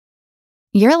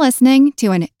You're listening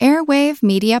to an Airwave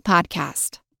Media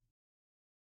Podcast.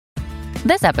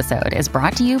 This episode is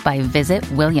brought to you by Visit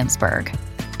Williamsburg.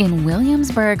 In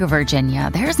Williamsburg, Virginia,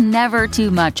 there's never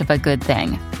too much of a good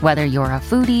thing. Whether you're a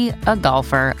foodie, a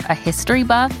golfer, a history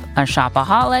buff, a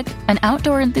shopaholic, an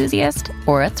outdoor enthusiast,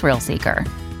 or a thrill seeker,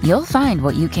 you'll find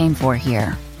what you came for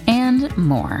here and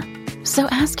more. So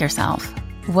ask yourself,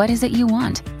 what is it you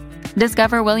want?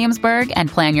 Discover Williamsburg and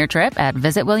plan your trip at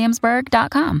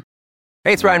visitwilliamsburg.com.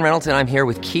 Hey, it's Ryan Reynolds, and I'm here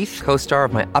with Keith, co-star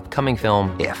of my upcoming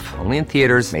film, If, only in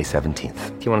theaters May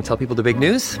 17th. Do you want to tell people the big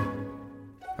news?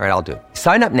 All right, I'll do it.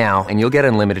 Sign up now and you'll get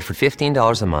unlimited for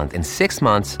 $15 a month and 6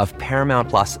 months of Paramount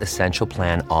Plus Essential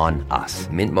Plan on us.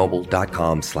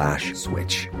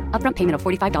 MintMobile.com/switch. Upfront payment of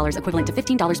 $45 equivalent to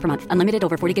 $15 per month. Unlimited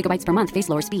over 40 gigabytes per month. Face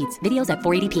lower speeds. Videos at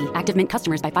 480p. Active Mint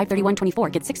customers by 531.24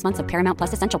 get 6 months of Paramount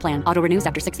Plus Essential Plan. Auto renews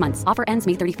after 6 months. Offer ends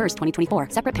May 31st, 2024.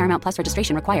 Separate Paramount Plus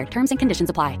registration required. Terms and conditions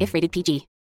apply if rated PG.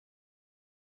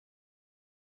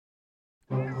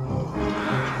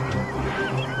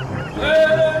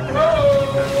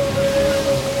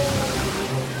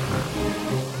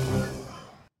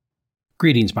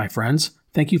 Greetings, my friends.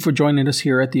 Thank you for joining us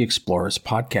here at the Explorers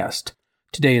Podcast.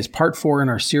 Today is part 4 in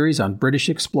our series on British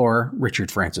explorer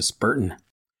Richard Francis Burton.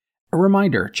 A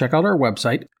reminder, check out our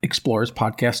website,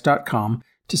 explorerspodcast.com,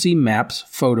 to see maps,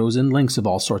 photos, and links of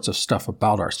all sorts of stuff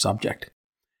about our subject.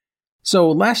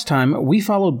 So last time, we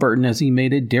followed Burton as he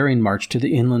made a daring march to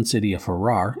the inland city of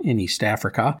Harar in East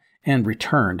Africa and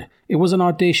returned. It was an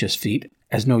audacious feat,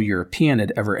 as no European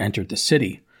had ever entered the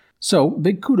city. So,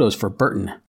 big kudos for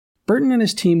Burton. Burton and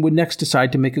his team would next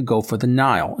decide to make a go for the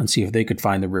Nile and see if they could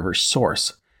find the river's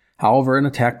source. However, an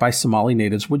attack by Somali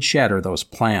natives would shatter those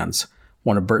plans.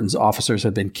 One of Burton's officers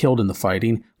had been killed in the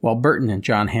fighting, while Burton and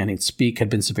John Hanning Speke had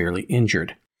been severely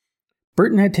injured.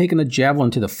 Burton had taken a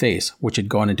javelin to the face, which had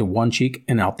gone into one cheek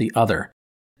and out the other.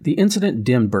 The incident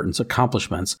dimmed Burton's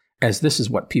accomplishments, as this is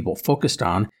what people focused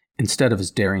on, instead of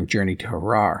his daring journey to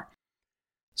Harar.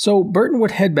 So Burton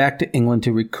would head back to England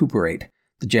to recuperate.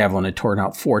 The javelin had torn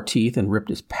out 4 teeth and ripped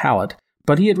his palate,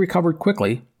 but he had recovered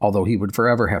quickly, although he would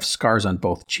forever have scars on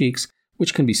both cheeks,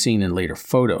 which can be seen in later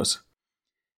photos.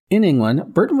 In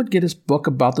England, Burton would get his book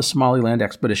about the Somaliland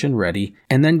expedition ready,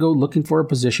 and then go looking for a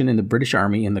position in the British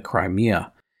Army in the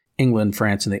Crimea. England,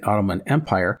 France, and the Ottoman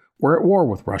Empire were at war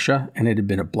with Russia, and it had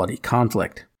been a bloody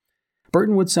conflict.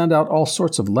 Burton would send out all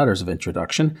sorts of letters of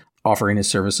introduction, offering his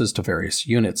services to various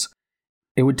units.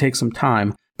 It would take some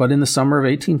time, but in the summer of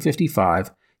 1855,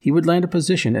 he would land a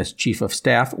position as Chief of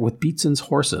Staff with Beatson's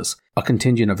Horses, a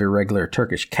contingent of irregular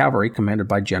Turkish cavalry commanded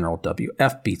by General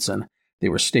W.F. Beatson. They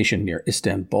were stationed near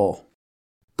Istanbul.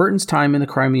 Burton's time in the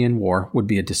Crimean War would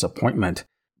be a disappointment.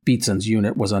 Beatson's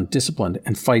unit was undisciplined,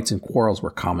 and fights and quarrels were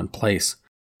commonplace.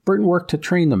 Burton worked to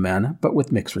train the men, but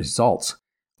with mixed results.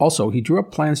 Also, he drew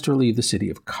up plans to relieve the city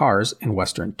of Kars in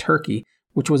western Turkey,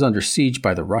 which was under siege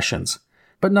by the Russians.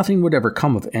 But nothing would ever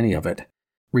come of any of it.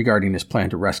 Regarding his plan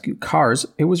to rescue Kars,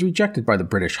 it was rejected by the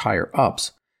British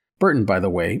higher-ups. Burton, by the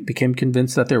way, became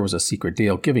convinced that there was a secret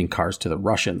deal giving Kars to the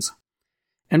Russians.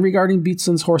 And regarding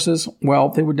Beatson's Horses, well,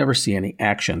 they would never see any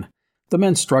action. The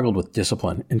men struggled with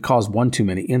discipline and caused one too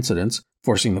many incidents,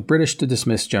 forcing the British to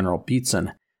dismiss General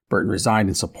Beatson. Burton resigned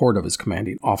in support of his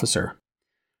commanding officer.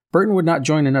 Burton would not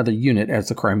join another unit as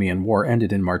the Crimean War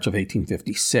ended in March of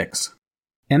 1856.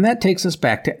 And that takes us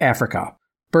back to Africa.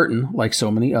 Burton, like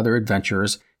so many other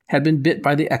adventurers, had been bit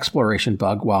by the exploration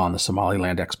bug while on the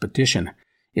Somaliland expedition.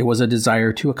 It was a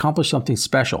desire to accomplish something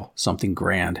special, something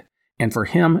grand, and for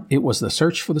him, it was the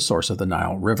search for the source of the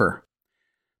Nile River.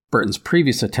 Burton's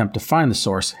previous attempt to find the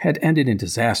source had ended in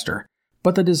disaster,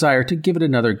 but the desire to give it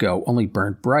another go only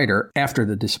burned brighter after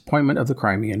the disappointment of the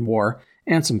Crimean War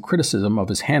and some criticism of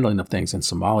his handling of things in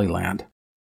Somaliland.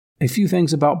 A few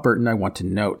things about Burton I want to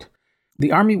note.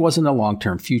 The army wasn't a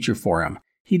long-term future for him.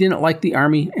 He didn't like the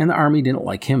army, and the army didn't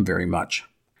like him very much.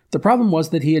 The problem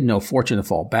was that he had no fortune to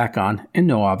fall back on and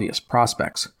no obvious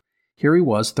prospects. Here he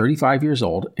was, 35 years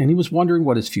old, and he was wondering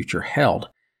what his future held.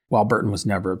 While Burton was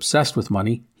never obsessed with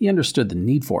money, he understood the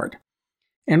need for it.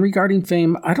 And regarding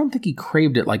fame, I don't think he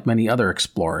craved it like many other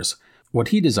explorers. What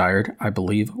he desired, I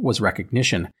believe, was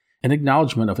recognition, an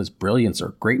acknowledgement of his brilliance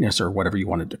or greatness or whatever you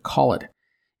wanted to call it.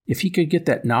 If he could get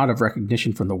that nod of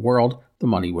recognition from the world, the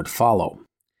money would follow.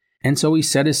 And so he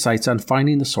set his sights on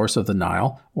finding the source of the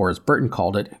Nile, or as Burton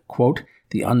called it, quote,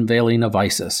 the unveiling of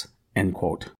Isis, end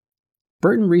quote.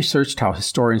 Burton researched how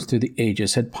historians through the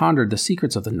ages had pondered the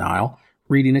secrets of the Nile,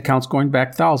 reading accounts going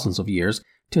back thousands of years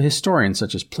to historians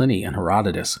such as Pliny and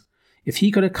Herodotus. If he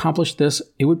could accomplish this,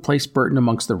 it would place Burton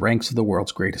amongst the ranks of the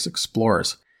world's greatest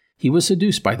explorers. He was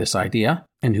seduced by this idea,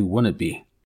 and who wouldn't be?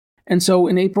 And so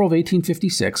in April of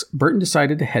 1856, Burton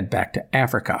decided to head back to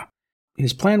Africa.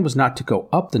 His plan was not to go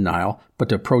up the Nile, but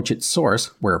to approach its source,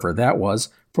 wherever that was,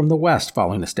 from the west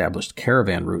following established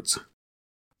caravan routes.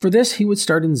 For this, he would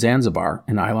start in Zanzibar,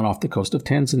 an island off the coast of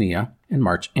Tanzania, and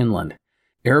march inland.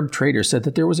 Arab traders said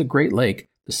that there was a great lake,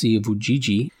 the Sea of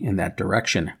Ujiji, in that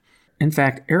direction. In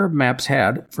fact, Arab maps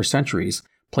had, for centuries,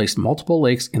 placed multiple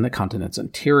lakes in the continent's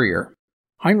interior.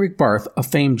 Heinrich Barth, a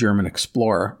famed German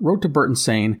explorer, wrote to Burton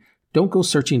saying, "Don't go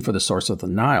searching for the source of the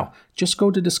Nile, just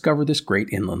go to discover this great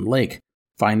inland lake.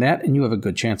 Find that and you have a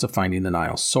good chance of finding the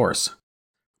Nile's source."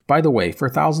 By the way, for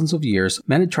thousands of years,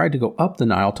 men had tried to go up the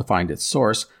Nile to find its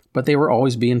source, but they were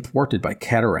always being thwarted by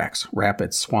cataracts,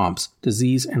 rapids, swamps,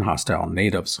 disease, and hostile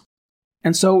natives.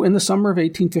 And so, in the summer of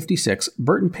 1856,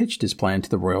 Burton pitched his plan to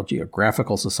the Royal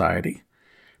Geographical Society.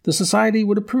 The society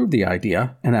would approve the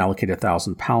idea and allocate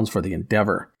 £1,000 for the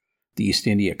endeavor. The East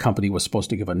India Company was supposed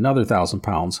to give another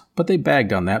 £1,000, but they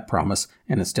bagged on that promise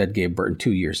and instead gave Burton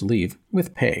 2 years' leave,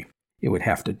 with pay. It would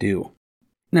have to do.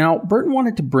 Now, Burton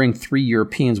wanted to bring 3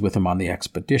 Europeans with him on the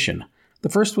expedition. The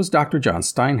first was Dr. John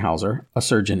Steinhauser, a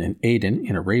surgeon in Aden,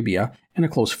 in Arabia, and a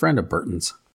close friend of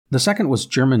Burton's. The second was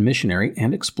German missionary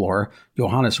and explorer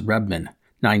Johannes Rebmann.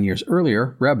 9 years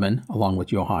earlier, Rebmann, along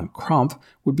with Johann Krampf,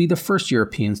 would be the first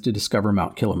Europeans to discover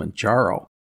Mount Kilimanjaro.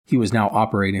 He was now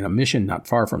operating a mission not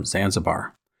far from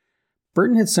Zanzibar.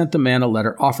 Burton had sent the man a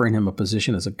letter offering him a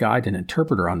position as a guide and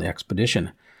interpreter on the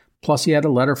expedition. Plus, he had a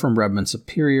letter from Rebmann's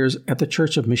superiors at the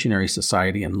Church of Missionary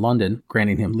Society in London,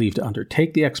 granting him leave to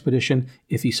undertake the expedition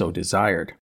if he so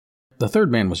desired. The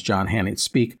third man was John Hanning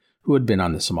Speke, who had been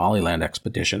on the Somaliland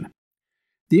expedition.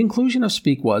 The inclusion of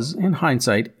Speke was, in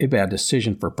hindsight, a bad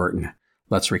decision for Burton.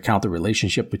 Let's recount the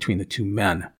relationship between the two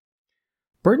men.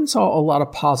 Burton saw a lot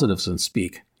of positives in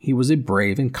Speke. He was a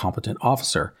brave and competent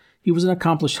officer. He was an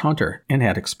accomplished hunter and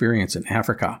had experience in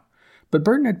Africa. But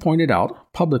Burton had pointed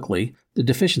out, publicly, the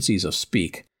deficiencies of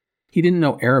Speke. He didn't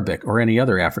know Arabic or any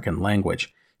other African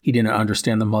language. He didn't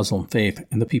understand the Muslim faith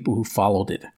and the people who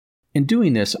followed it. In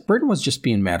doing this, Burton was just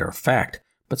being matter of fact,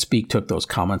 but Speke took those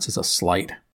comments as a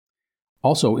slight.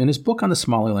 Also, in his book on the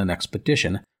Somaliland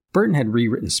expedition, Burton had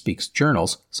rewritten Speke's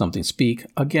journals, something Speke,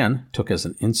 again, took as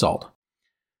an insult.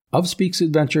 Of Speke's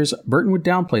adventures, Burton would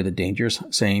downplay the dangers,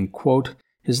 saying, quote,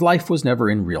 "His life was never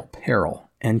in real peril,"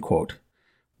 end quote.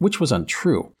 Which was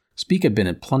untrue. Speke had been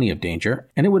in plenty of danger,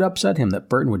 and it would upset him that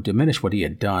Burton would diminish what he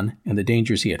had done and the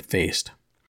dangers he had faced.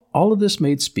 All of this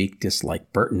made Speke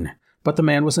dislike Burton, but the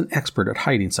man was an expert at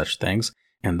hiding such things,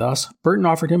 and thus Burton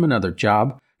offered him another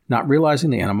job, not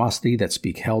realizing the animosity that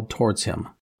Speke held towards him.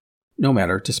 No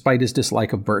matter, despite his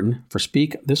dislike of Burton, for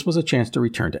Speke this was a chance to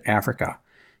return to Africa.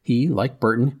 He, like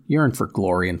Burton, yearned for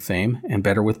glory and fame, and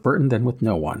better with Burton than with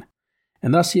no one.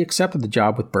 And thus he accepted the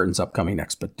job with Burton's upcoming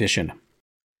expedition.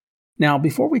 Now,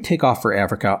 before we take off for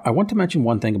Africa, I want to mention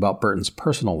one thing about Burton's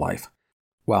personal life.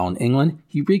 While in England,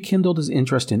 he rekindled his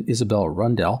interest in Isabel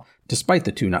Rundell, despite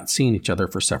the two not seeing each other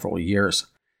for several years.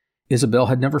 Isabel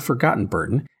had never forgotten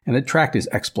Burton and had tracked his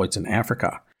exploits in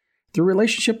Africa. The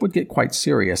relationship would get quite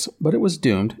serious, but it was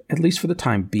doomed, at least for the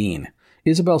time being.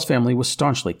 Isabel's family was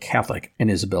staunchly Catholic, and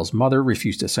Isabel's mother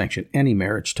refused to sanction any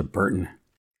marriage to Burton.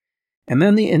 And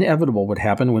then the inevitable would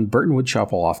happen when Burton would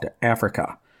shuffle off to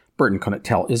Africa. Burton couldn't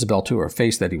tell Isabel to her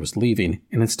face that he was leaving,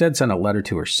 and instead sent a letter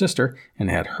to her sister and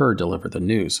had her deliver the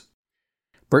news.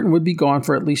 Burton would be gone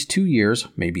for at least 2 years,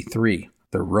 maybe 3.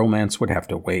 Their romance would have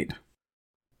to wait.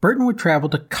 Burton would travel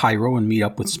to Cairo and meet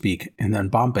up with Speke, and then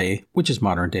Bombay, which is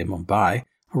modern-day Mumbai,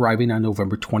 arriving on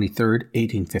November 23,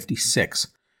 1856.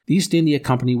 The East India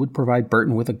Company would provide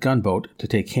Burton with a gunboat to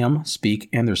take him, Speke,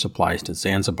 and their supplies to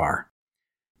Zanzibar.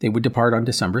 They would depart on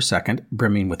December 2nd,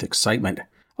 brimming with excitement.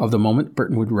 Of the moment,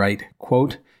 Burton would write,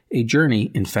 quote, "A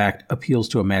journey, in fact, appeals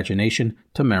to imagination,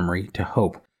 to memory, to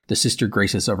hope, the sister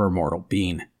graces of our mortal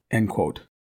being," end quote.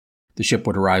 The ship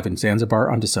would arrive in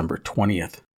Zanzibar on December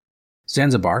 20th.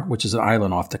 Zanzibar, which is an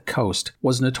island off the coast,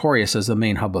 was notorious as the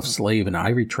main hub of slave and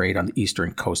ivory trade on the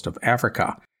eastern coast of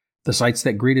Africa. The sights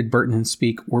that greeted Burton and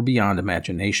Speke were beyond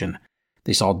imagination.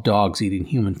 They saw dogs eating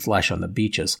human flesh on the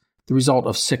beaches, the result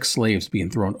of 6 slaves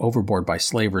being thrown overboard by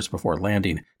slavers before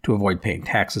landing to avoid paying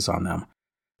taxes on them.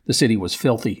 The city was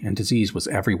filthy and disease was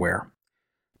everywhere.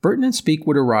 Burton and Speke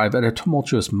would arrive at a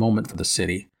tumultuous moment for the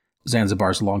city.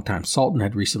 Zanzibar's longtime sultan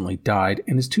had recently died,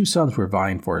 and his 2 sons were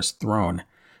vying for his throne.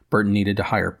 Burton needed to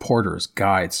hire porters,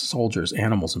 guides, soldiers,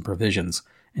 animals, and provisions,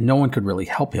 and no one could really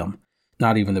help him.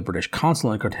 Not even the British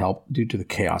consulate could help due to the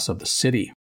chaos of the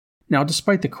city. Now,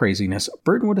 despite the craziness,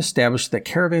 Burton would establish that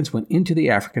caravans went into the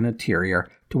African interior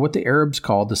to what the Arabs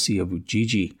called the Sea of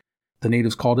Ujiji. The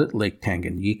natives called it Lake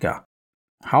Tanganyika.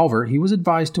 However, he was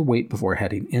advised to wait before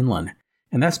heading inland,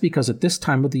 and that's because at this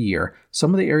time of the year,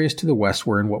 some of the areas to the west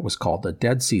were in what was called the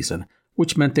dead season,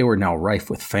 which meant they were now rife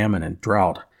with famine and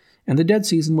drought. And the dead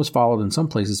season was followed in some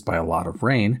places by a lot of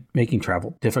rain, making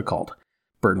travel difficult.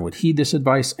 Burton would heed this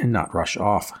advice and not rush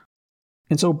off.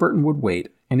 And so Burton would wait,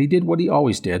 and he did what he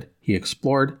always did. He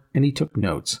explored, and he took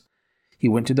notes. He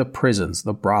went to the prisons,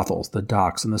 the brothels, the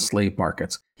docks, and the slave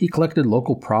markets. He collected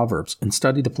local proverbs and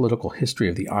studied the political history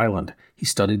of the island. He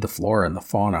studied the flora and the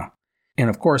fauna. And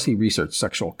of course, he researched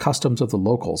sexual customs of the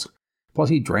locals. Plus,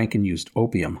 he drank and used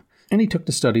opium. And he took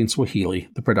to studying Swahili,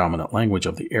 the predominant language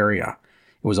of the area.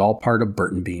 It was all part of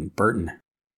Burton being Burton.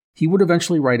 He would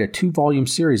eventually write a 2-volume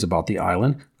series about the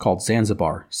island called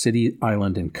Zanzibar, City,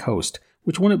 Island, and Coast,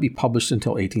 which wouldn't be published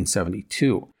until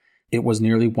 1872. It was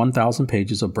nearly 1,000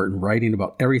 pages of Burton writing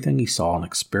about everything he saw and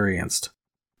experienced.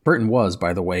 Burton was,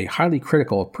 by the way, highly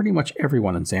critical of pretty much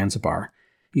everyone in Zanzibar.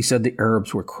 He said the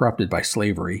Arabs were corrupted by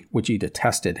slavery, which he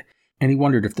detested, and he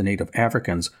wondered if the native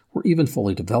Africans were even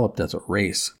fully developed as a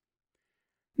race.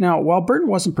 Now, while Burton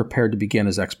wasn't prepared to begin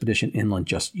his expedition inland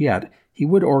just yet, he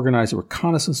would organize a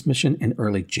reconnaissance mission in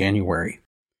early January.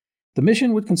 The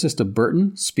mission would consist of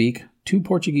Burton, Speke, 2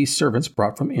 Portuguese servants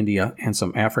brought from India, and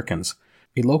some Africans.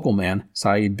 A local man,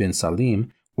 Said bin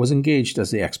Salim, was engaged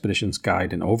as the expedition's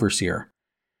guide and overseer.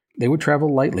 They would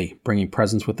travel lightly, bringing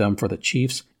presents with them for the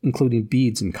chiefs, including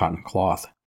beads and cotton cloth.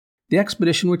 The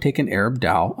expedition would take an Arab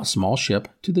dhow, a small ship,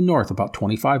 to the north about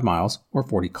 25 miles, or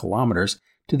 40 kilometers,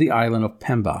 to the island of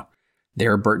Pemba.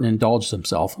 There, Burton indulged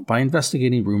himself by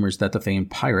investigating rumors that the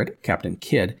famed pirate, Captain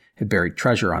Kidd, had buried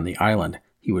treasure on the island.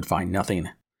 He would find nothing.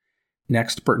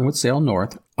 Next, Burton would sail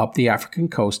north, up the African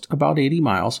coast about 80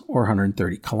 miles, or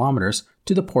 130 kilometers,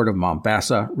 to the port of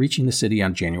Mombasa, reaching the city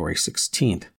on January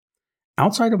 16th.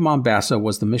 Outside of Mombasa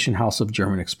was the mission house of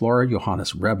German explorer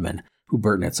Johannes Rebmann, who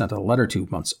Burton had sent a letter to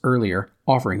months earlier,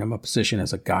 offering him a position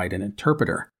as a guide and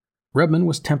interpreter. Rebmann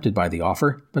was tempted by the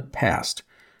offer, but passed.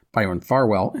 Byron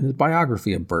Farwell, in his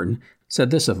biography of Burton, said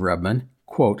this of Rebmann,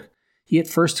 quote, "He at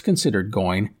first considered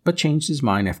going, but changed his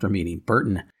mind after meeting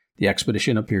Burton. The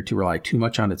expedition appeared to rely too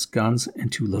much on its guns and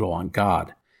too little on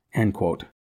God." End quote.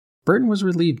 Burton was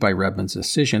relieved by Rebmann's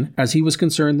decision, as he was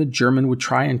concerned the German would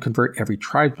try and convert every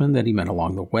tribesman that he met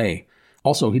along the way.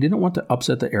 Also, he didn't want to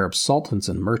upset the Arab sultans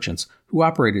and merchants who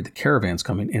operated the caravans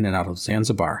coming in and out of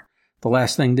Zanzibar. The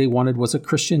last thing they wanted was a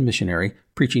Christian missionary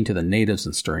preaching to the natives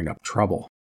and stirring up trouble.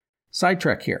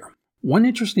 Sidetrack here. One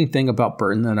interesting thing about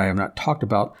Burton that I have not talked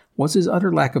about was his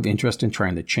utter lack of interest in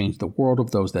trying to change the world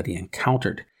of those that he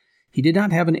encountered. He did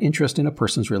not have an interest in a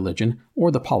person's religion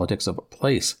or the politics of a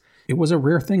place. It was a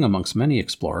rare thing amongst many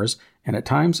explorers, and at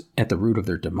times at the root of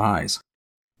their demise.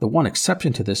 The one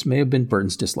exception to this may have been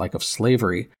Burton's dislike of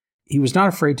slavery. He was not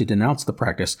afraid to denounce the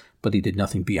practice, but he did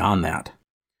nothing beyond that.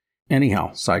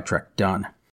 Anyhow, sidetrack done.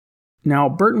 Now,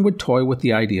 Burton would toy with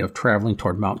the idea of traveling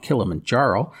toward Mount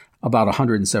Kilimanjaro, about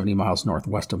 170 miles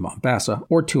northwest of Mombasa,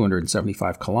 or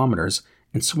 275 kilometers,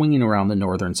 and swinging around the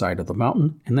northern side of the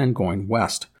mountain and then going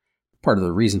west. Part of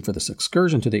the reason for this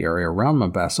excursion to the area around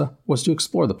Mombasa was to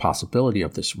explore the possibility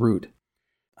of this route.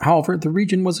 However, the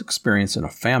region was experiencing a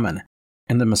famine,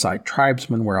 and the Maasai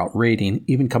tribesmen were out raiding,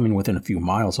 even coming within a few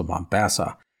miles of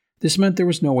Mombasa. This meant there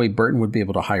was no way Burton would be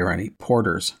able to hire any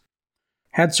porters.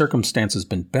 Had circumstances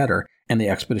been better, and the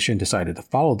expedition decided to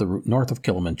follow the route north of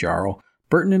Kilimanjaro,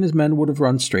 Burton and his men would have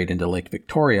run straight into Lake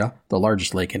Victoria, the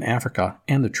largest lake in Africa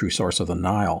and the true source of the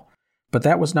Nile. But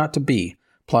that was not to be.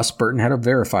 Plus, Burton had a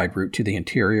verified route to the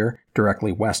interior,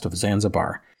 directly west of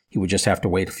Zanzibar. He would just have to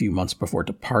wait a few months before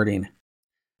departing.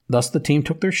 Thus, the team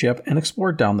took their ship and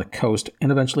explored down the coast and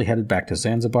eventually headed back to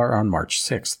Zanzibar on March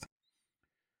 6th.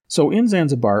 So in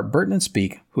Zanzibar, Burton and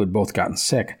Speke, who had both gotten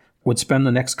sick, would spend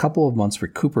the next couple of months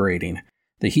recuperating.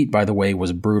 The heat, by the way,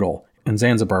 was brutal, and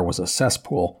Zanzibar was a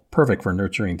cesspool, perfect for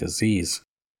nurturing disease.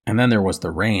 And then there was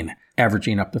the rain,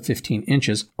 averaging up to 15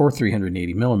 inches or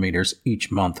 380 millimeters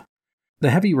each month. The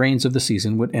heavy rains of the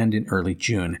season would end in early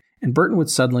June, and Burton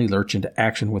would suddenly lurch into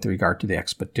action with regard to the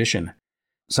expedition.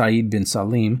 Said bin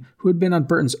Salim, who had been on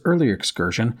Burton's earlier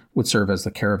excursion, would serve as the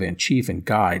caravan chief and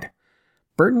guide.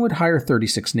 Burton would hire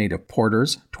 36 native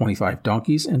porters, 25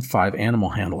 donkeys, and 5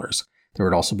 animal handlers. There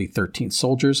would also be 13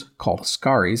 soldiers, called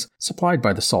askaris, supplied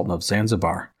by the Sultan of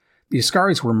Zanzibar. The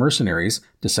askaris were mercenaries,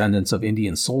 descendants of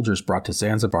Indian soldiers brought to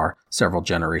Zanzibar several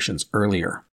generations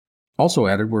earlier. Also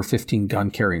added were 15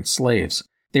 gun-carrying slaves.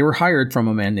 They were hired from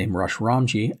a man named Rush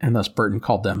Ramji, and thus Burton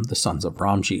called them the Sons of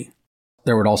Ramji.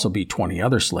 There would also be 20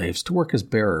 other slaves to work as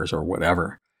bearers or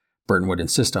whatever. Burton would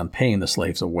insist on paying the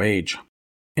slaves a wage.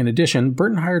 In addition,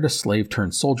 Burton hired a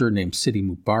slave-turned-soldier named Sidi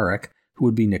Mubarak, who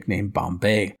would be nicknamed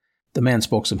Bombay. The man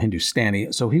spoke some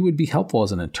Hindustani, so he would be helpful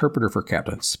as an interpreter for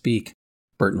Captain Speak.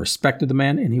 Burton respected the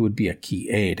man, and he would be a key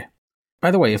aid. By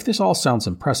the way, if this all sounds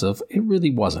impressive, it really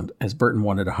wasn't, as Burton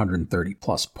wanted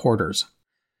 130-plus porters.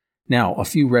 Now, a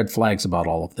few red flags about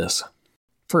all of this.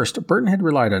 First, Burton had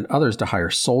relied on others to hire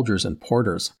soldiers and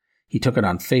porters. He took it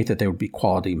on faith that they would be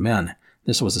quality men.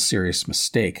 This was a serious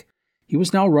mistake. He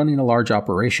was now running a large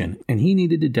operation, and he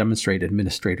needed to demonstrate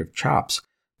administrative chops,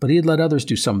 but he had let others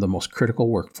do some of the most critical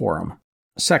work for him.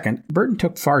 Second, Burton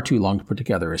took far too long to put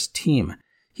together his team.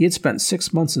 He had spent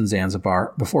 6 months in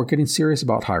Zanzibar before getting serious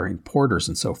about hiring porters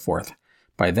and so forth.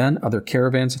 By then, other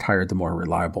caravans had hired the more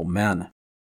reliable men.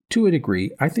 To a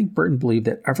degree, I think Burton believed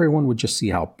that everyone would just see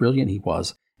how brilliant he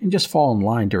was and just fall in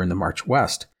line during the march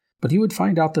west, but he would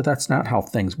find out that that's not how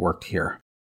things worked here.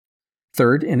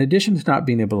 Third, in addition to not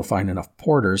being able to find enough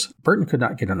porters, Burton could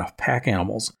not get enough pack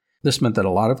animals. This meant that a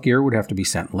lot of gear would have to be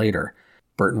sent later.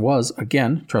 Burton was,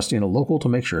 again, trusting a local to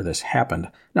make sure this happened,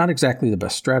 not exactly the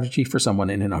best strategy for someone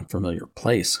in an unfamiliar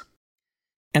place.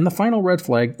 And the final red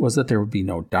flag was that there would be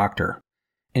no doctor.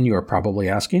 And you are probably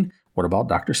asking, what about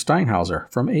Dr. Steinhauser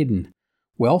from Aden?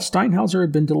 Well, Steinhauser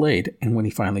had been delayed, and when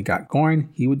he finally got going,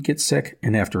 he would get sick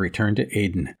and have to return to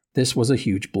Aden. This was a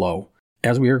huge blow.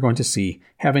 As we are going to see,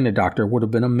 having a doctor would have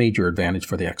been a major advantage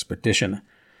for the expedition.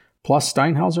 Plus,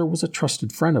 Steinhauser was a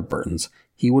trusted friend of Burton's.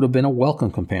 He would have been a welcome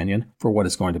companion for what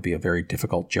is going to be a very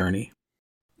difficult journey.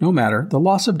 No matter, the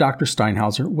loss of Dr.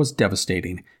 Steinhauser was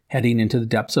devastating. Heading into the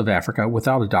depths of Africa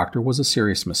without a doctor was a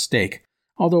serious mistake,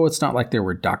 although it's not like there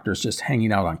were doctors just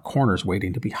hanging out on corners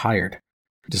waiting to be hired.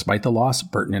 Despite the loss,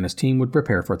 Burton and his team would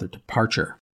prepare for their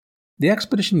departure. The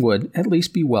expedition would at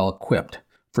least be well equipped.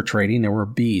 For trading, there were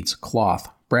beads, cloth,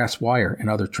 brass wire, and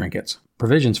other trinkets.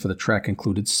 Provisions for the trek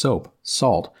included soap,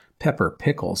 salt, pepper,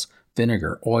 pickles,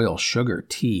 vinegar, oil, sugar,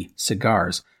 tea,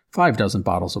 cigars, 6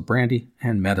 bottles of brandy,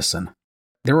 and medicine.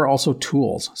 There were also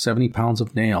tools, 70 pounds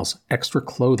of nails, extra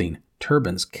clothing,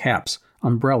 turbans, caps,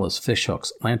 umbrellas,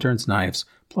 fishhooks, lanterns, knives,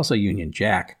 plus a Union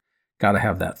Jack. Gotta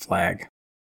have that flag.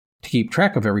 To keep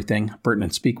track of everything, Burton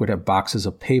and Speak would have boxes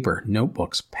of paper,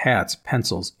 notebooks, pads,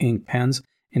 pencils, ink, pens,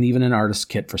 and even an artist's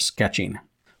kit for sketching.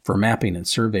 For mapping and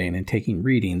surveying and taking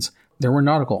readings, there were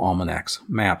nautical almanacs,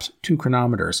 maps, 2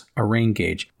 chronometers, a rain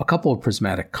gauge, a couple of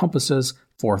prismatic compasses,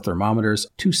 4 thermometers,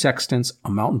 2 sextants, a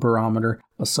mountain barometer,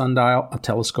 a sundial, a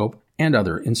telescope, and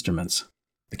other instruments.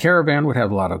 The caravan would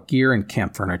have a lot of gear and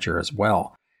camp furniture as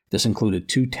well. This included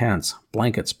 2 tents,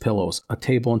 blankets, pillows, a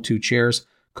table and 2 chairs,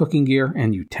 cooking gear,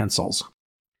 and utensils.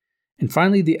 And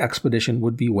finally, the expedition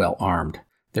would be well armed.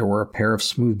 There were a pair of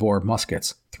smoothbore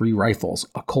muskets, 3 rifles,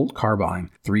 a Colt carbine,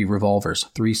 3 revolvers,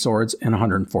 3 swords, and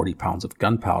 140 pounds of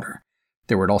gunpowder.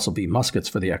 There would also be muskets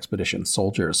for the expedition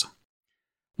soldiers.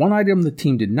 One item the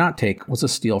team did not take was a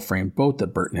steel-framed boat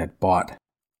that Burton had bought.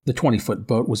 The 20-foot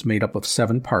boat was made up of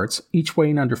 7 parts, each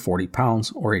weighing under 40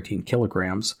 pounds or 18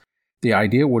 kilograms. The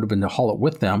idea would have been to haul it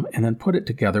with them and then put it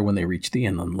together when they reached the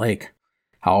inland lake.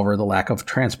 However, the lack of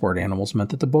transport animals meant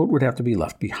that the boat would have to be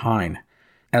left behind.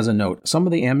 As a note, some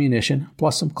of the ammunition,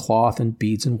 plus some cloth and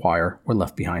beads and wire, were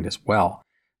left behind as well.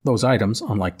 Those items,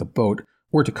 unlike the boat,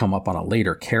 were to come up on a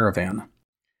later caravan.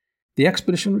 The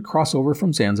expedition would cross over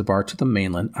from Zanzibar to the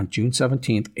mainland on June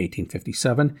 17,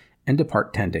 1857, and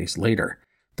depart 10 days later.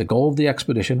 The goal of the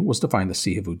expedition was to find the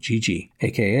Sea of Ujiji,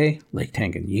 aka Lake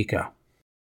Tanganyika.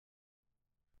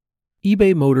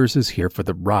 eBay Motors is here for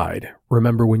the ride.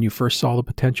 Remember when you first saw the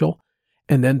potential?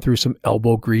 And then through some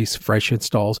elbow grease, fresh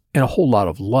installs, and a whole lot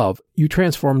of love, you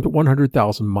transformed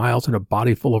 100,000 miles and a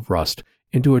body full of rust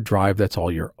into a drive that's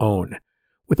all your own.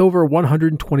 With over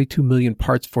 122 million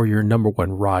parts for your number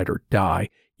one ride or die,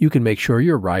 you can make sure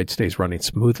your ride stays running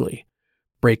smoothly.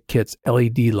 Brake kits,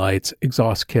 LED lights,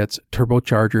 exhaust kits,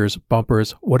 turbochargers,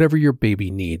 bumpers, whatever your baby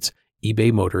needs,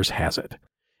 eBay Motors has it.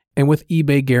 And with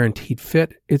eBay Guaranteed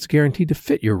Fit, it's guaranteed to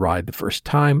fit your ride the first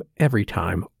time, every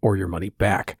time, or your money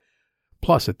back.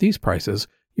 Plus, at these prices,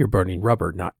 you're burning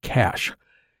rubber, not cash.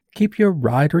 Keep your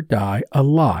ride or die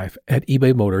alive at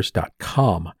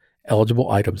ebaymotors.com. Eligible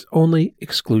items only.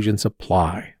 Exclusions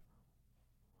apply.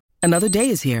 Another day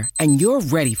is here, and you're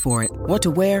ready for it. What to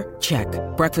wear? Check.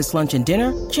 Breakfast, lunch, and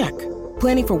dinner? Check.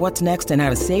 Planning for what's next and how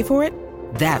to save for it?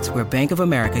 That's where Bank of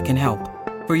America can help.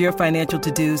 For your financial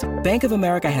to-dos, Bank of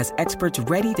America has experts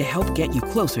ready to help get you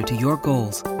closer to your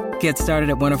goals. Get started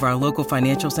at one of our local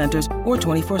financial centers or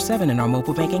 24/7 in our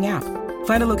mobile banking app.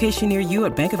 Find a location near you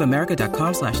at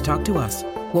bankofamerica.com/talktous.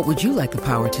 What would you like the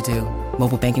power to do?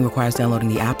 Mobile banking requires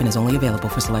downloading the app and is only available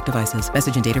for select devices.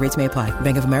 Message and data rates may apply.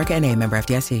 Bank of America N.A., member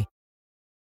FDIC.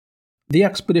 The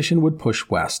expedition would push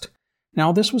west.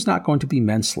 Now, this was not going to be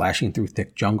men slashing through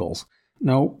thick jungles.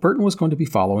 No, Burton was going to be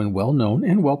following well-known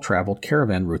and well-traveled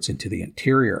caravan routes into the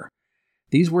interior.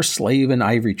 These were slave and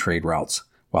ivory trade routes.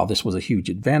 While this was a huge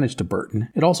advantage to Burton,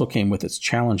 it also came with its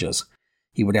challenges.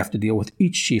 He would have to deal with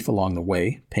each chief along the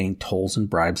way, paying tolls and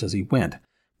bribes as he went.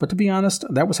 But to be honest,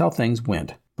 that was how things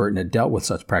went. Burton had dealt with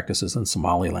such practices in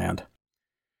Somaliland.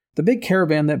 The big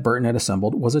caravan that Burton had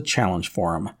assembled was a challenge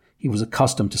for him. He was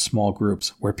accustomed to small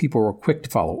groups, where people were quick to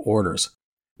follow orders.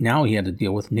 Now he had to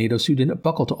deal with natives who didn't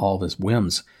buckle to all of his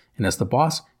whims, and as the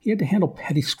boss, he had to handle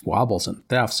petty squabbles and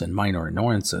thefts and minor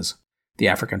annoyances. The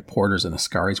African porters and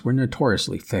askaris were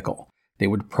notoriously fickle. They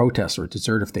would protest or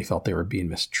desert if they felt they were being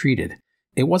mistreated.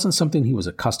 It wasn't something he was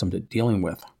accustomed to dealing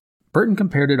with. Burton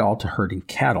compared it all to herding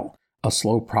cattle, a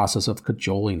slow process of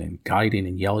cajoling and guiding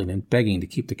and yelling and begging to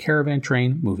keep the caravan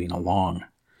train moving along.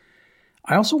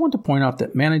 I also want to point out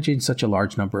that managing such a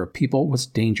large number of people was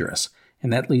dangerous,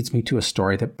 and that leads me to a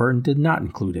story that Burton did not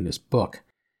include in his book.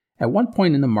 At one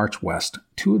point in the march west,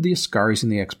 2 of the askaris in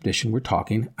the expedition were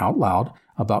talking, out loud,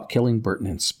 about killing Burton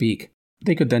and Speke.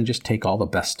 They could then just take all the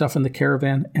best stuff in the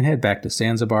caravan and head back to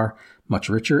Zanzibar, much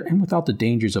richer and without the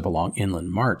dangers of a long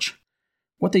inland march.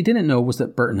 What they didn't know was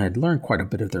that Burton had learned quite a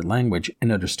bit of their language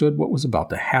and understood what was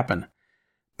about to happen.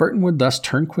 Burton would thus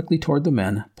turn quickly toward the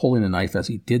men, pulling a knife as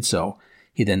he did so.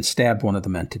 He then stabbed one of the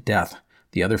men to death.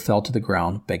 The other fell to the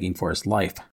ground, begging for his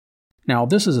life. Now,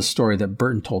 this is a story that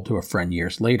Burton told to a friend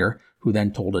years later, who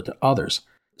then told it to others.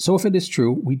 So if it is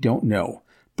true, we don't know.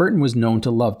 Burton was known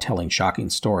to love telling shocking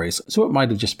stories, so it might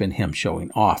have just been him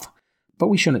showing off. But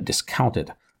we shouldn't discount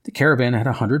it. The caravan had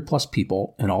 100+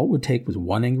 people, and all it would take was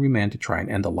one angry man to try and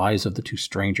end the lives of the 2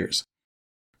 strangers.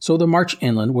 So the march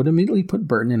inland would immediately put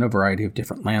Burton in a variety of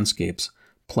different landscapes: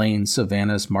 plains,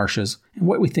 savannas, marshes, and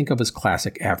what we think of as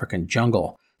classic African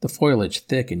jungle, the foliage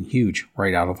thick and huge,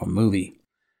 right out of a movie.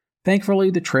 Thankfully,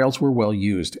 the trails were well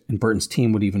used, and Burton's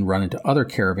team would even run into other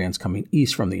caravans coming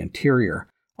east from the interior.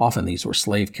 Often these were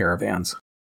slave caravans.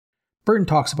 Burton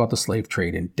talks about the slave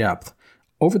trade in depth.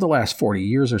 Over the last 40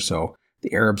 years or so,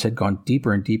 the Arabs had gone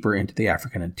deeper and deeper into the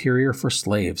African interior for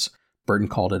slaves. Burton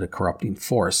called it a corrupting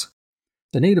force.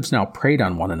 The natives now preyed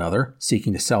on one another,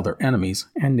 seeking to sell their enemies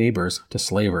and neighbors to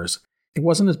slavers. It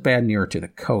wasn't as bad nearer to the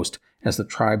coast, as the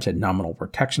tribes had nominal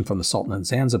protection from the Sultan in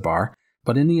Zanzibar,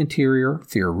 but in the interior,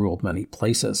 fear ruled many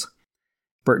places.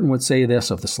 Burton would say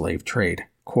this of the slave trade,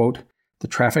 quote, "The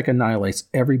traffic annihilates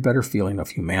every better feeling of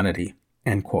humanity,"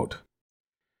 end quote.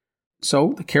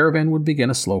 So the caravan would begin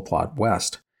a slow plod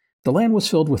west. The land was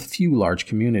filled with few large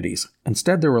communities.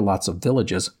 Instead, there were lots of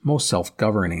villages, most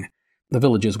self-governing. The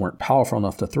villages weren't powerful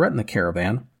enough to threaten the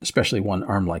caravan, especially one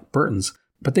armed like Burton's,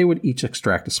 but they would each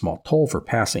extract a small toll for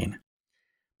passing.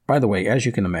 By the way, as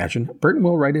you can imagine, Burton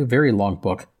will write a very long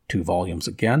book, 2 volumes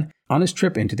again, on his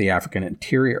trip into the African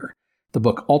interior. The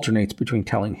book alternates between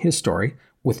telling his story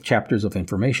with chapters of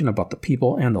information about the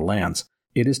people and the lands.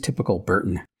 It is typical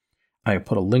Burton. I have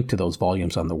put a link to those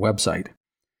volumes on the website.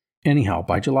 Anyhow,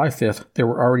 by July 5th, there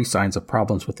were already signs of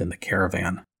problems within the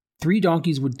caravan. 3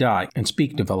 donkeys would die, and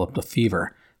Speke developed a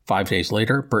fever. 5 days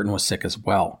later, Burton was sick as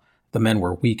well. The men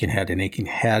were weak and had an aching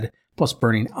head, plus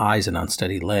burning eyes and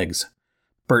unsteady legs.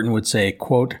 Burton would say,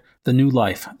 quote, "The new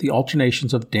life, the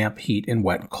alternations of damp heat and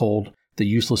wet cold, the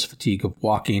useless fatigue of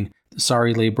walking, the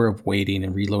sorry labor of waiting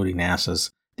and reloading asses,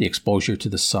 the exposure to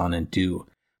the sun and dew,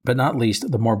 but not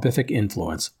least the morbific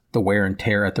influence, the wear and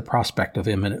tear at the prospect of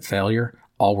imminent failure,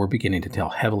 all were beginning to tell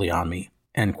heavily on me,"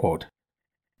 end quote.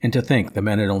 And to think the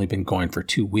men had only been going for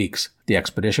 2 weeks. The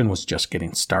expedition was just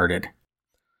getting started.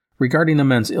 Regarding the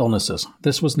men's illnesses,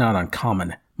 this was not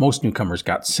uncommon. Most newcomers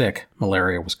got sick,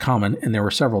 malaria was common, and there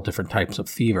were several different types of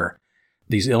fever.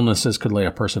 These illnesses could lay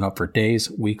a person up for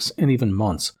days, weeks, and even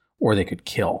months, or they could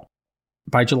kill.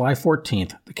 By July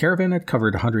 14th, the caravan had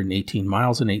covered 118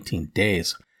 miles in 18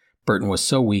 days. Burton was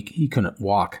so weak he couldn't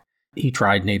walk. He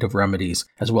tried native remedies,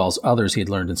 as well as others he had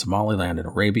learned in Somaliland and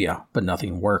Arabia, but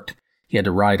nothing worked. He had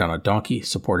to ride on a donkey,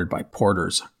 supported by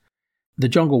porters. The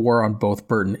jungle wore on both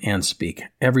Burton and Speke.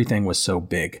 Everything was so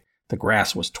big. The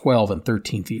grass was 12 and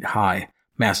 13 feet high.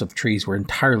 Massive trees were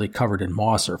entirely covered in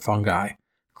moss or fungi.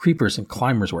 Creepers and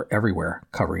climbers were everywhere,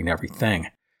 covering everything.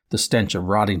 The stench of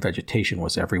rotting vegetation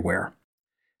was everywhere.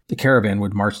 The caravan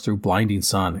would march through blinding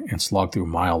sun and slog through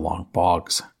mile-long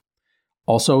bogs.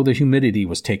 Also, the humidity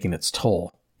was taking its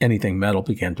toll. Anything metal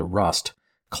began to rust.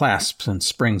 Clasps and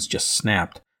springs just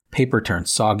snapped. Paper turned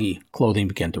soggy, clothing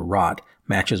began to rot,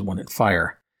 matches wouldn't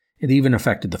fire. It even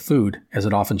affected the food, as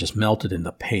it often just melted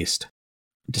into paste.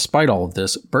 Despite all of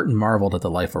this, Burton marveled at the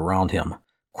life around him.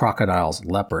 Crocodiles,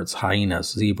 leopards,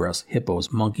 hyenas, zebras,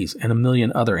 hippos, monkeys, and a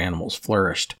million other animals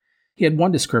flourished. He had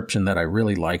one description that I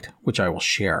really liked, which I will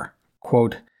share.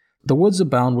 Quote, The woods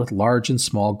abound with large and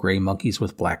small gray monkeys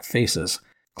with black faces.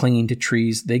 Clinging to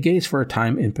trees, they gaze for a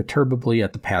time imperturbably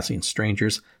at the passing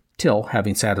strangers, till,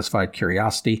 having satisfied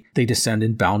curiosity, they descend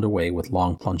and bound away with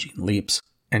long plunging leaps."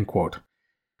 End quote.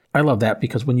 I love that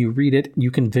because when you read it,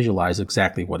 you can visualize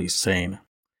exactly what he's saying.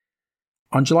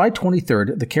 On July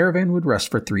 23rd, the caravan would rest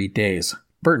for 3 days.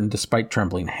 Burton, despite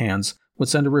trembling hands, would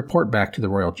send a report back to the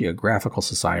Royal Geographical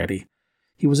Society.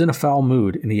 He was in a foul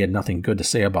mood and he had nothing good to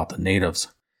say about the natives.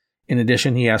 In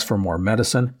addition, he asked for more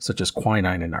medicine, such as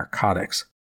quinine and narcotics.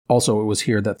 Also, it was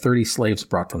here that 30 slaves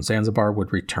brought from Zanzibar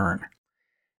would return.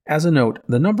 As a note,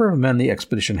 the number of men the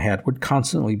expedition had would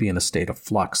constantly be in a state of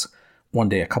flux. One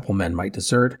day a couple men might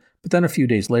desert, but then a few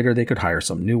days later they could hire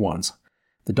some new ones.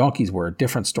 The donkeys were a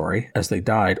different story. As they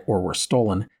died or were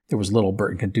stolen, there was little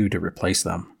Burton could do to replace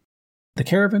them. The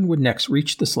caravan would next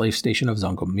reach the slave station of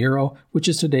Zongomiro, which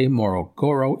is today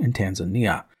Morogoro in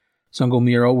Tanzania.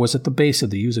 Zongomiro was at the base of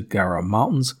the Usagara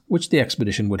Mountains, which the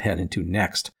expedition would head into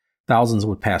next. Thousands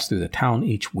would pass through the town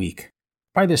each week.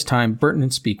 By this time, Burton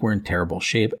and Speke were in terrible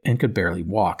shape and could barely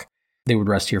walk. They would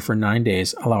rest here for 9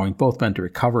 days, allowing both men to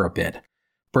recover a bit.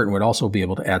 Burton would also be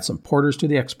able to add some porters to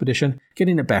the expedition,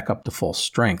 getting it back up to full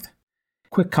strength.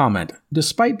 Quick comment: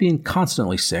 despite being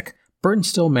constantly sick, Burton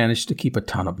still managed to keep a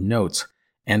ton of notes,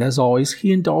 and as always,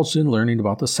 he indulged in learning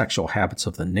about the sexual habits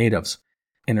of the natives.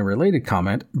 In a related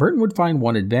comment, Burton would find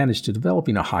one advantage to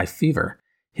developing a high fever.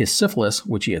 His syphilis,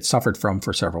 which he had suffered from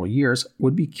for several years,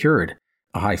 would be cured.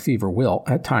 A high fever will,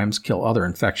 at times, kill other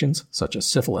infections, such as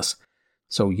syphilis.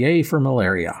 So yay for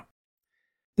malaria.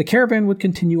 The caravan would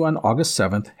continue on August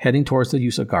 7th, heading towards the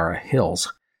Usagara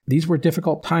Hills. These were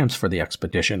difficult times for the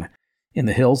expedition. In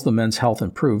the hills, the men's health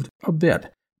improved a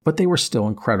bit, but they were still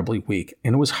incredibly weak,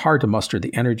 and it was hard to muster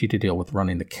the energy to deal with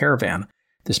running the caravan.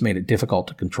 This made it difficult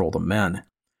to control the men.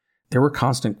 There were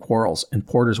constant quarrels, and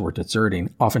porters were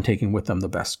deserting, often taking with them the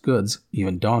best goods,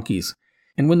 even donkeys.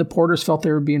 And when the porters felt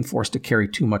they were being forced to carry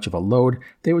too much of a load,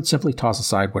 they would simply toss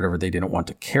aside whatever they didn't want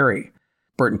to carry.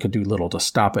 Burton could do little to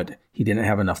stop it. He didn't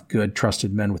have enough good,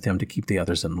 trusted men with him to keep the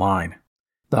others in line.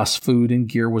 Thus, food and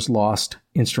gear was lost,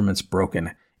 instruments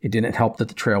broken. It didn't help that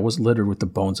the trail was littered with the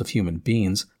bones of human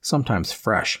beings, sometimes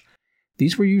fresh.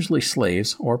 These were usually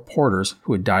slaves or porters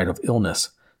who had died of illness.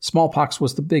 Smallpox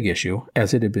was the big issue,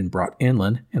 as it had been brought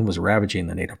inland and was ravaging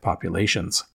the native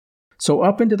populations. So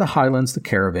up into the highlands the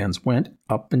caravans went,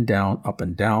 up and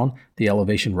down, the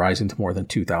elevation rising to more than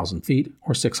 2,000 feet,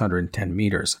 or 610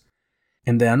 meters.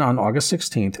 And then, on August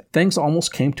 16th, things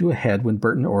almost came to a head when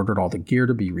Burton ordered all the gear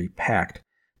to be repacked.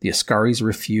 The Askaris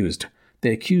refused.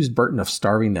 They accused Burton of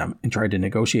starving them and tried to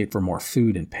negotiate for more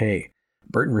food and pay.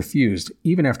 Burton refused,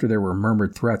 even after there were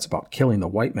murmured threats about killing the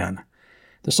white men.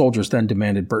 The soldiers then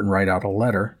demanded Burton write out a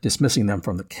letter, dismissing them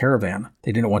from the caravan.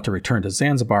 They didn't want to return to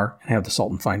Zanzibar and have the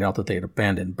Sultan find out that they had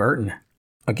abandoned Burton.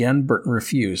 Again, Burton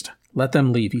refused. Let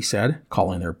them leave, he said,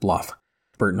 calling their bluff.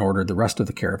 Burton ordered the rest of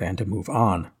the caravan to move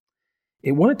on.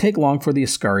 It wouldn't take long for the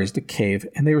Askaris to cave,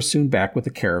 and they were soon back with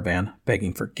the caravan,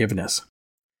 begging forgiveness.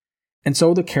 And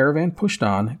so the caravan pushed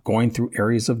on, going through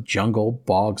areas of jungle,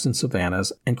 bogs, and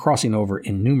savannas, and crossing over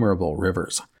innumerable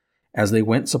rivers. As they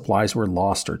went, supplies were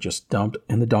lost or just dumped,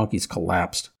 and the donkeys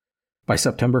collapsed. By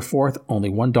September 4th, only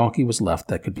one donkey was left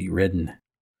that could be ridden.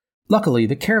 Luckily,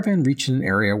 the caravan reached an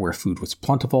area where food was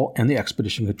plentiful, and the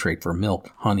expedition could trade for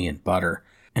milk, honey, and butter,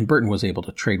 and Burton was able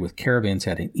to trade with caravans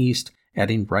heading east,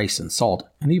 adding rice and salt,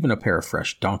 and even a pair of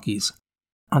fresh donkeys.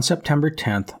 On September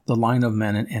 10th, the line of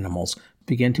men and animals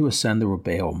began to ascend the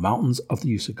Rubeho Mountains of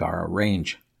the Usagara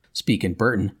Range. Speke and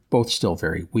Burton, both still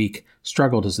very weak,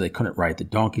 struggled as they couldn't ride the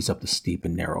donkeys up the steep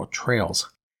and narrow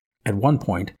trails. At one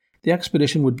point, the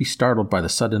expedition would be startled by the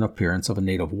sudden appearance of a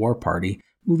native war party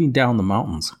moving down the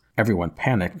mountains. Everyone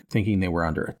panicked, thinking they were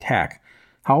under attack.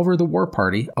 However, the war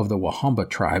party of the Wahamba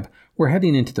tribe were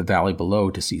heading into the valley below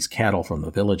to seize cattle from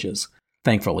the villages.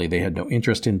 Thankfully, they had no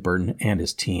interest in Burton and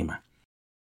his team.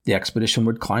 The expedition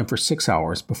would climb for 6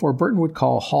 hours before Burton would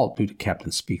call a halt due to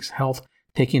Captain Speke's health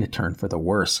taking a turn for the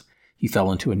worse. He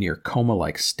fell into a near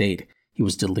coma-like state. He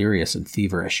was delirious and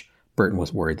feverish. Burton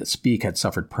was worried that Speke had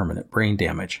suffered permanent brain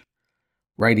damage.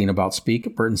 Writing about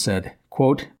Speke, Burton said,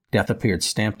 quote, "Death appeared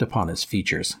stamped upon his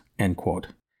features," end quote.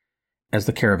 As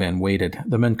the caravan waited,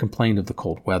 the men complained of the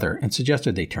cold weather and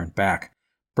suggested they turn back.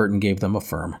 Burton gave them a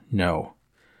firm no.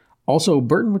 Also,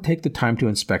 Burton would take the time to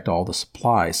inspect all the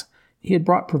supplies. He had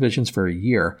brought provisions for a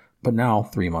year, but now,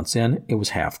 3 months in, it was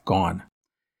half gone.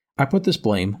 I put this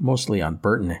blame mostly on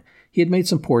Burton. He had made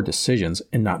some poor decisions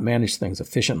and not managed things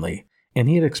efficiently, and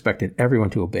he had expected everyone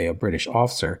to obey a British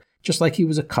officer, just like he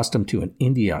was accustomed to in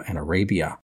India and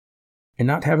Arabia. And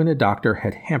not having a doctor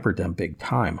had hampered them big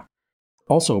time.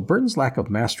 Also, Burton's lack of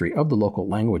mastery of the local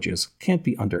languages can't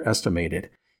be underestimated.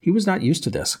 He was not used to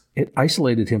this. It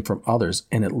isolated him from others,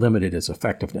 and it limited his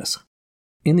effectiveness.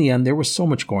 In the end, there was so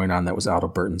much going on that was out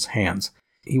of Burton's hands.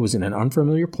 He was in an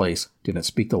unfamiliar place, didn't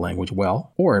speak the language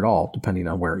well, or at all, depending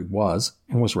on where he was,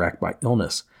 and was racked by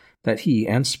illness. That he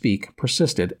and Speke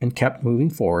persisted and kept moving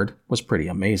forward was pretty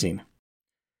amazing.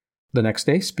 The next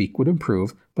day, Speke would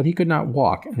improve, but he could not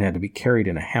walk and had to be carried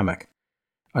in a hammock.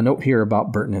 A note here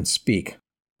about Burton and Speke.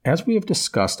 As we have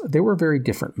discussed, they were very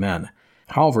different men.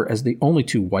 However, as the only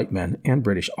two white men and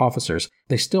British officers,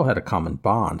 they still had a common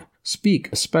bond. Speke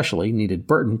especially needed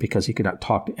Burton because he could not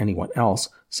talk to anyone else,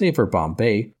 save for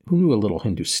Bombay, who knew a little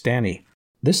Hindustani.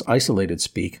 This isolated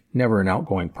Speke, never an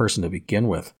outgoing person to begin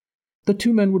with. The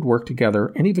two men would work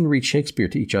together and even read Shakespeare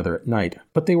to each other at night,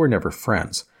 but they were never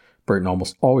friends. Burton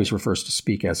almost always refers to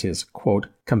Speke as his, quote,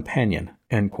 companion,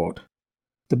 end quote.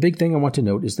 The big thing I want to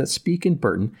note is that Speke and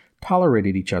Burton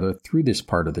tolerated each other through this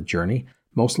part of the journey,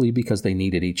 mostly because they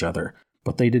needed each other,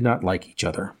 but they did not like each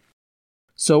other.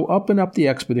 So up and up the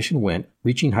expedition went,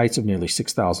 reaching heights of nearly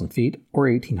 6,000 feet, or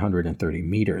 1,830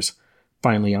 meters.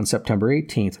 Finally, on September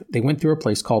 18th, they went through a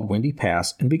place called Windy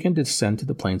Pass and began to descend to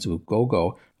the plains of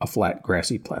Ugogo, a flat,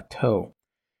 grassy plateau.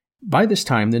 By this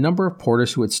time, the number of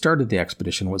porters who had started the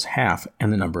expedition was half,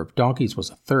 and the number of donkeys was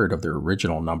a third of their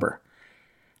original number.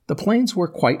 The plains were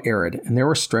quite arid, and there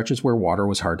were stretches where water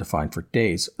was hard to find for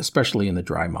days, especially in the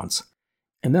dry months.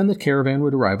 And then the caravan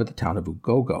would arrive at the town of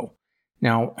Ugogo.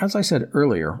 Now, as I said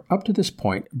earlier, up to this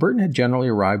point, Burton had generally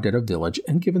arrived at a village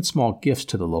and given small gifts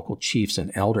to the local chiefs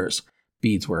and elders.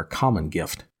 Beads were a common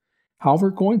gift. However,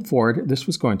 going forward, this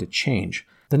was going to change.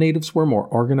 The natives were more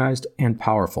organized and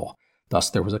powerful. Thus,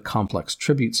 there was a complex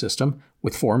tribute system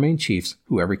with 4 main chiefs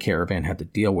who every caravan had to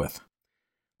deal with.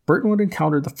 Burton would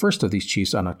encounter the first of these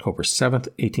chiefs on October 7,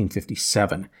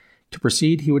 1857. To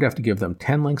proceed, he would have to give them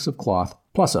 10 lengths of cloth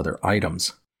plus other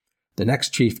items. The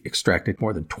next chief extracted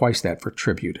more than twice that for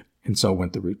tribute, and so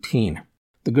went the routine.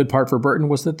 The good part for Burton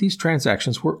was that these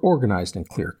transactions were organized and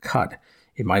clear-cut.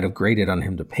 It might have grated on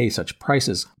him to pay such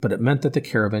prices, but it meant that the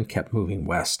caravan kept moving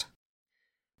west.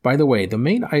 By the way, the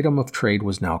main item of trade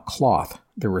was now cloth.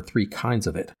 There were 3 kinds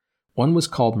of it. One was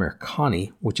called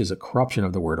Merikani, which is a corruption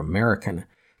of the word American.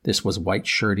 This was white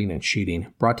shirting and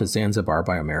sheeting brought to Zanzibar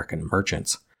by American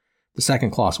merchants. The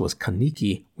second cloth was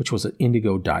Kaniki, which was an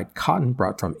indigo-dyed cotton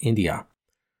brought from India.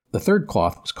 The third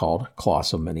cloth was called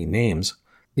cloths of many names.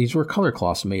 These were color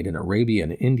cloths made in Arabia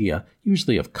and India,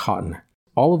 usually of cotton.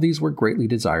 All of these were greatly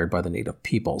desired by the native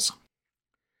peoples.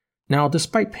 Now,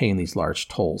 despite paying these large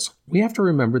tolls, we have to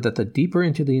remember that the deeper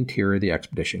into the interior the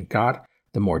expedition got,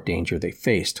 the more danger they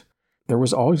faced. There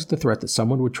was always the threat that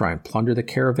someone would try and plunder the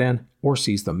caravan or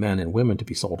seize the men and women to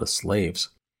be sold as slaves.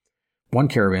 One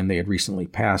caravan they had recently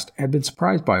passed had been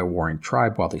surprised by a warring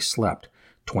tribe while they slept.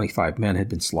 25 men had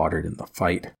been slaughtered in the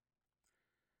fight.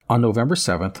 On November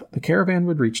 7th, the caravan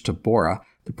would reach Tabora,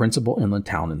 the principal inland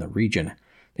town in the region.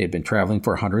 They had been traveling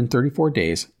for 134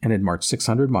 days and had marched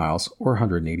 600 miles or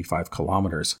 185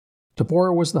 kilometers.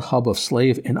 Tabora was the hub of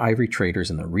slave and ivory traders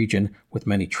in the region, with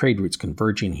many trade routes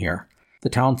converging here. The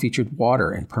town featured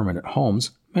water and permanent homes,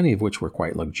 many of which were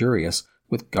quite luxurious,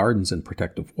 with gardens and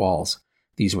protective walls.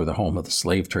 These were the home of the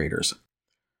slave traders.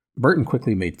 Burton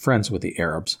quickly made friends with the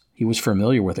Arabs. He was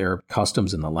familiar with Arab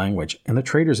customs and the language, and the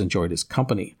traders enjoyed his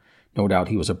company. No doubt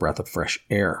he was a breath of fresh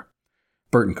air.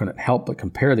 Burton couldn't help but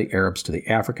compare the Arabs to the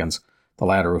Africans, the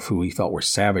latter of who he felt were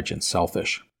savage and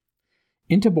selfish.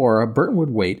 In Tabora, Burton would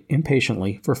wait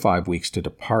impatiently for 5 weeks to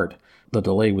depart. The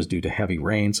delay was due to heavy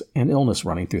rains and illness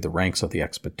running through the ranks of the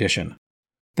expedition.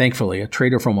 Thankfully, a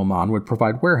trader from Oman would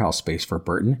provide warehouse space for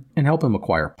Burton and help him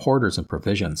acquire porters and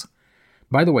provisions.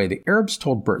 By the way, the Arabs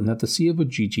told Burton that the Sea of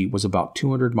Ujiji was about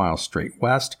 200 miles straight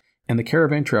west, and the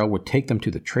caravan trail would take them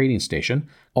to the trading station,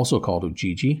 also called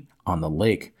Ujiji, on the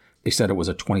lake. They said it was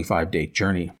a 25-day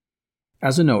journey.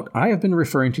 As a note, I have been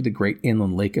referring to the great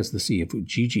inland lake as the Sea of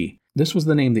Ujiji. This was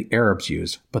the name the Arabs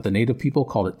used, but the native people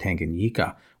called it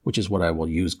Tanganyika, which is what I will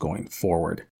use going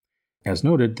forward. As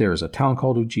noted, there is a town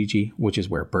called Ujiji, which is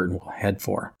where Burton will head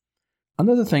for.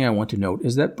 Another thing I want to note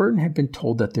is that Burton had been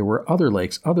told that there were other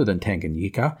lakes other than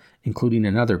Tanganyika, including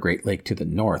another great lake to the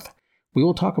north. We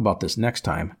will talk about this next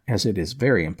time, as it is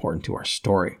very important to our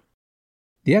story.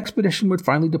 The expedition would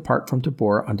finally depart from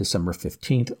Tabora on December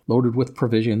 15th, loaded with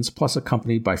provisions plus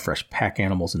accompanied by fresh pack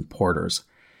animals and porters.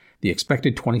 The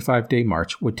expected 25-day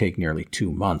march would take nearly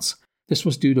 2 months. This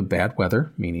was due to bad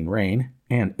weather, meaning rain,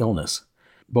 and illness.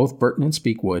 Both Burton and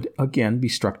Speke would, again, be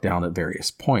struck down at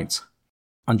various points.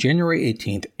 On January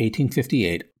 18th,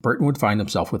 1858, Burton would find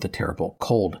himself with a terrible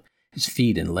cold. His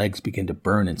feet and legs began to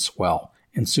burn and swell,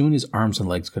 and soon his arms and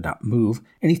legs could not move,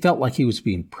 and he felt like he was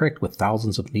being pricked with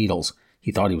thousands of needles.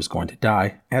 He thought he was going to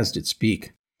die, as did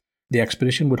Speke. The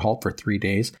expedition would halt for 3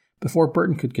 days before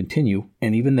Burton could continue,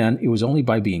 and even then it was only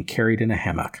by being carried in a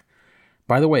hammock.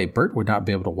 By the way, Bert would not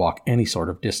be able to walk any sort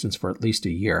of distance for at least a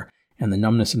year, and the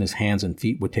numbness in his hands and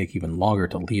feet would take even longer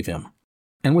to leave him.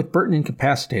 And with Burton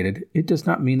incapacitated, it does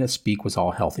not mean that Speke was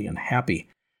all healthy and happy.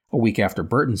 A week after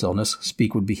Burton's illness,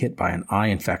 Speke would be hit by an eye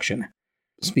infection.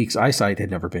 Speke's eyesight had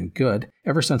never been good,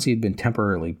 ever since he had been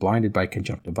temporarily blinded by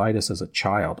conjunctivitis as a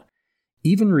child.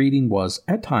 Even reading was,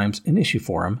 at times, an issue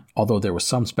for him, although there was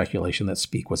some speculation that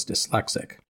Speke was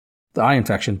dyslexic. The eye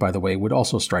infection, by the way, would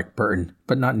also strike Burton,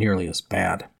 but not nearly as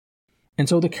bad. And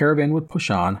so the caravan would push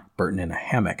on, Burton in a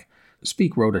hammock.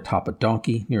 Speke rode atop a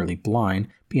donkey, nearly blind,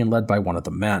 being led by one of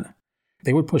the men.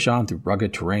 They would push on through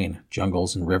rugged terrain,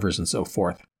 jungles and rivers and so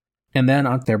forth. And then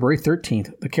on February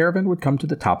 13th, the caravan would come to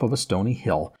the top of a stony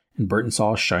hill, and Burton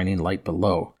saw a shining light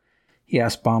below. He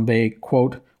asked Bombay,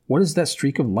 quote, "What is that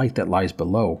streak of light that lies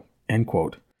below?" End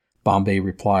quote. Bombay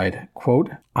replied,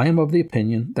 quote, "I am of the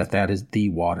opinion that that is the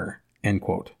water." End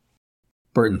quote.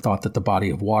 Burton thought that the body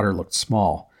of water looked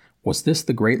small. Was this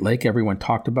the great lake everyone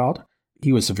talked about?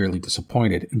 He was severely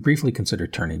disappointed and briefly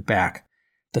considered turning back.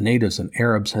 The natives and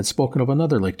Arabs had spoken of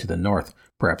another lake to the north.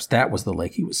 Perhaps that was the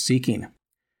lake he was seeking.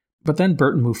 But then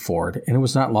Burton moved forward, and it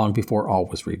was not long before all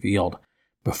was revealed.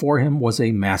 Before him was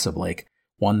a massive lake,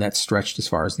 one that stretched as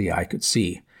far as the eye could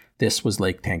see. This was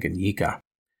Lake Tanganyika.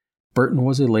 Burton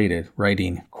was elated,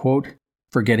 writing, quote,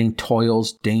 "Forgetting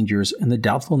toils, dangers, and the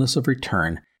doubtfulness of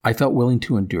return, I felt willing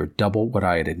to endure double what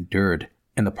I had endured,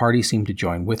 and the party seemed to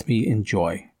join with me in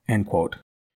joy." End quote.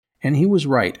 And he was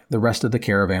right. The rest of the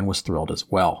caravan was thrilled as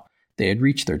well. They had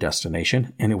reached their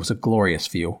destination, and it was a glorious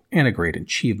view and a great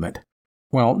achievement.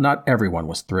 Well, not everyone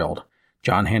was thrilled.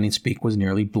 John Hanning Speke was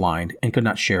nearly blind and could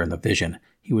not share in the vision.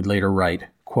 He would later write,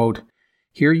 quote,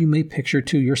 "Here you may picture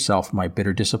to yourself my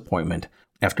bitter disappointment,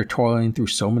 after toiling through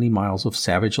so many miles of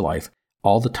savage life,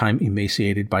 all the time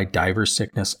emaciated by divers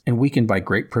sickness and weakened by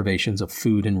great privations of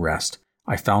food and rest.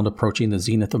 I found approaching the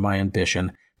zenith of my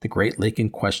ambition, the great lake in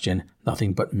question,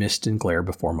 nothing but mist and glare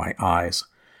before my eyes.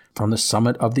 From the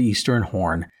summit of the eastern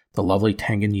horn, the lovely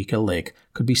Tanganyika lake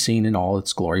could be seen in all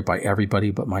its glory by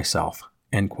everybody but myself."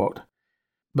 End quote.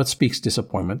 But Speke's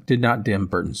disappointment did not dim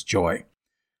Burton's joy.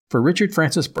 For Richard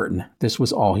Francis Burton, this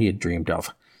was all he had dreamed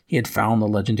of. He had found the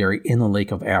legendary inland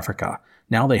lake of Africa.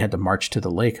 Now they had to march to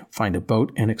the lake, find a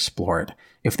boat, and explore it.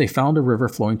 If they found a river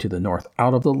flowing to the north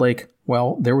out of the lake,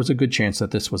 well, there was a good chance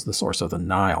that this was the source of the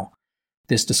Nile.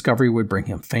 This discovery would bring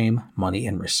him fame, money,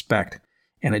 and respect,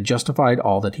 and it justified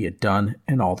all that he had done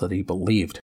and all that he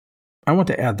believed. I want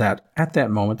to add that, at that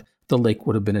moment, the lake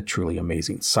would have been a truly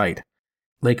amazing sight.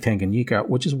 Lake Tanganyika,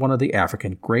 which is one of the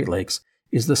African Great Lakes,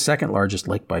 is the second largest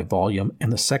lake by volume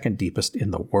and the second deepest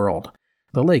in the world.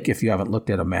 The lake, if you haven't looked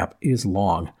at a map, is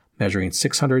long, measuring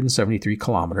 673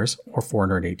 kilometers, or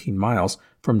 418 miles,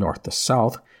 from north to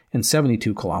south, and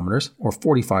 72 kilometers, or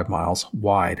 45 miles,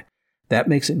 wide. That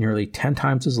makes it nearly 10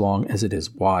 times as long as it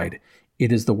is wide.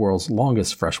 It is the world's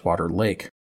longest freshwater lake.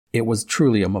 It was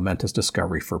truly a momentous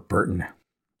discovery for Burton.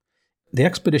 The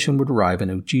expedition would arrive in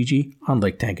Ujiji on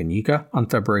Lake Tanganyika on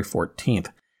February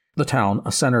 14th. The town,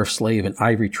 a center of slave and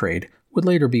ivory trade, would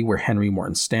later be where Henry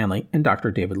Morton Stanley and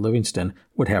Dr. David Livingstone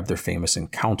would have their famous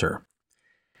encounter.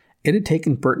 It had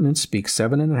taken Burton and Speke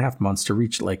 7.5 months to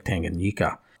reach Lake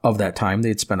Tanganyika. Of that time, they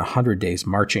had spent 100 days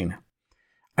marching.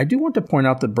 I do want to point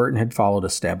out that Burton had followed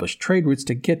established trade routes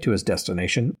to get to his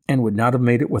destination and would not have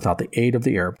made it without the aid of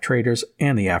the Arab traders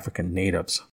and the African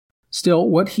natives. Still,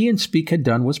 what he and Speke had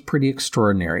done was pretty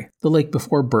extraordinary. The lake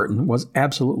before Burton was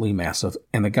absolutely massive,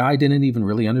 and the guy didn't even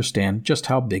really understand just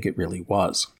how big it really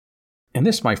was. And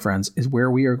this, my friends, is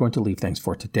where we are going to leave things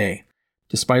for today.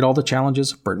 Despite all the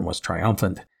challenges, Burton was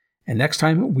triumphant. And next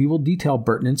time, we will detail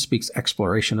Burton and Speke's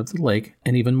exploration of the lake,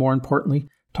 and even more importantly,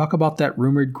 talk about that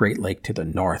rumored Great Lake to the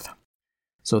north.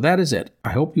 So that is it.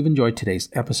 I hope you've enjoyed today's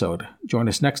episode. Join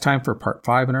us next time for part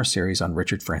 5 in our series on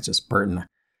Richard Francis Burton.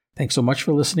 Thanks so much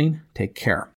for listening. Take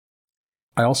care.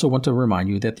 I also want to remind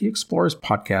you that the Explorers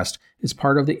podcast is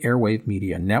part of the Airwave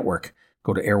Media Network.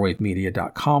 Go to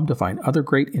airwavemedia.com to find other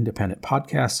great independent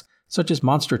podcasts such as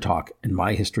Monster Talk and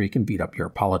My History Can Beat Up Your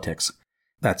Politics.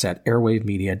 That's at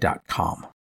airwavemedia.com.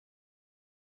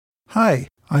 Hi,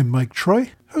 I'm Mike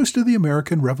Troy, host of the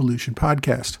American Revolution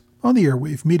podcast on the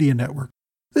Airwave Media Network.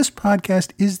 This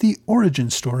podcast is the origin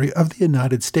story of the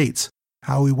United States,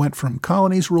 how we went from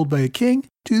colonies ruled by a king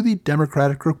to the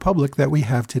democratic republic that we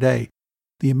have today.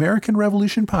 The American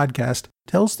Revolution podcast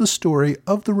tells the story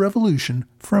of the revolution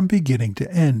from beginning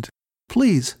to end.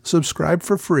 Please subscribe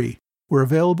for free We're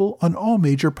available on all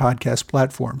major podcast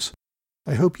platforms.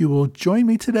 I hope you will join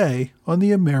me today on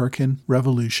the American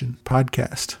Revolution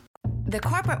podcast. The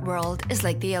corporate world is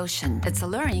like the ocean. It's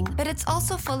alluring, but it's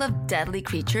also full of deadly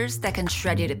creatures that can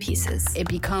shred you to pieces. It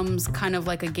becomes kind of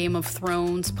like a Game of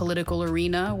Thrones political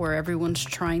arena where everyone's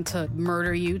trying to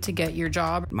murder you to get your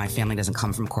job. My family doesn't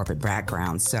come from corporate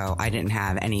background, so I didn't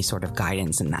have any sort of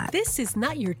guidance in that. This is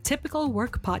not your typical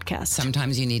work podcast.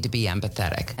 Sometimes you need to be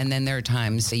empathetic, and then there are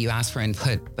times that you ask for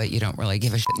input, but you don't really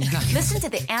give a shit. Listen to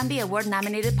the Ambie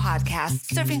Award-nominated podcast,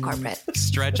 Surfing Corporate.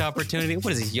 Stretch opportunity?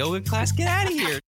 What is this, yoga class? Get out of here.